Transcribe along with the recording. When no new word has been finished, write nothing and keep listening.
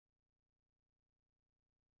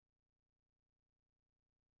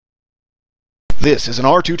This is an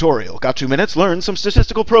R tutorial. Got 2 minutes? Learn some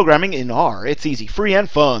statistical programming in R. It's easy, free, and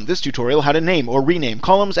fun. This tutorial how to name or rename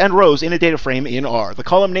columns and rows in a data frame in R. The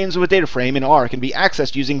column names of a data frame in R can be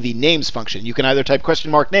accessed using the names function. You can either type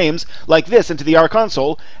 $names like this into the R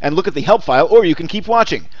console and look at the help file, or you can keep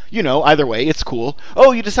watching. You know, either way, it's cool.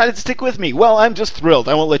 Oh, you decided to stick with me. Well, I'm just thrilled.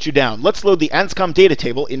 I won't let you down. Let's load the Anscom data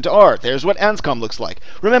table into R. There's what Anscom looks like.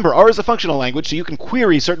 Remember, R is a functional language, so you can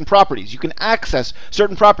query certain properties. You can access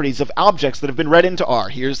certain properties of objects that have been read into R.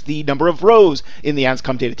 Here's the number of rows in the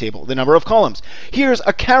Anscom data table, the number of columns. Here's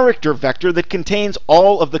a character vector that contains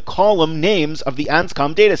all of the column names of the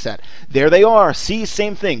Anscom dataset. There they are. See,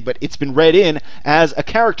 same thing, but it's been read in as a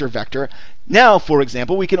character vector. Now, for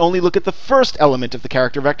example, we can only look at the first element of the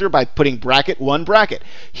character vector by putting bracket 1 bracket.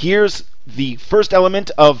 Here's the first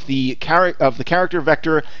element of the character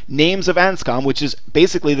vector names of Anscom, which is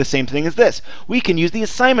basically the same thing as this. We can use the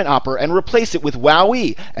assignment operator and replace it with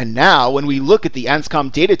WowE. And now, when we look at the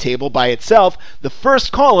Anscom data table by itself, the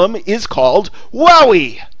first column is called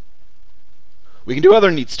WowE. We can do other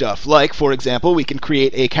neat stuff, like, for example, we can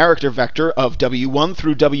create a character vector of W1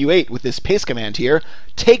 through W8 with this paste command here,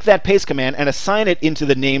 take that paste command and assign it into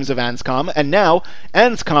the names of Anscom, and now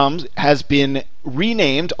Anscom has been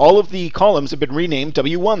renamed, all of the columns have been renamed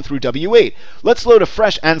W1 through W8. Let's load a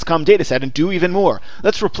fresh Anscom dataset and do even more.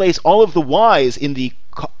 Let's replace all of the Y's in the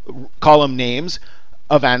column names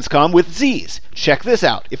of Anscom with Z's. Check this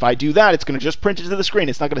out. If I do that, it's going to just print it to the screen.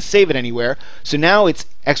 It's not going to save it anywhere. So now it's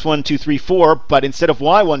X1, 2, 3, 4, but instead of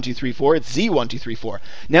Y1, 2, 3, 4, it's Z1, 2, 3, 4.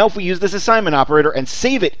 Now if we use this assignment operator and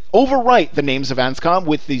save it, overwrite the names of Anscom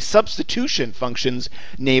with the substitution function's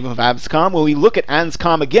name of Anscom, when we look at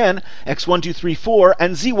Anscom again, X1, 2, 3, 4,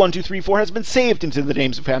 and Z1, 2, 3, 4 has been saved into the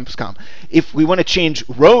names of Anscom. If we want to change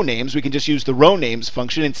row names, we can just use the row names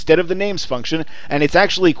function instead of the names function, and it's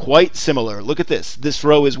actually quite similar. Look at this. This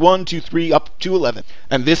row is 1, 2, 3, up to 11.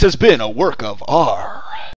 And this has been a work of R.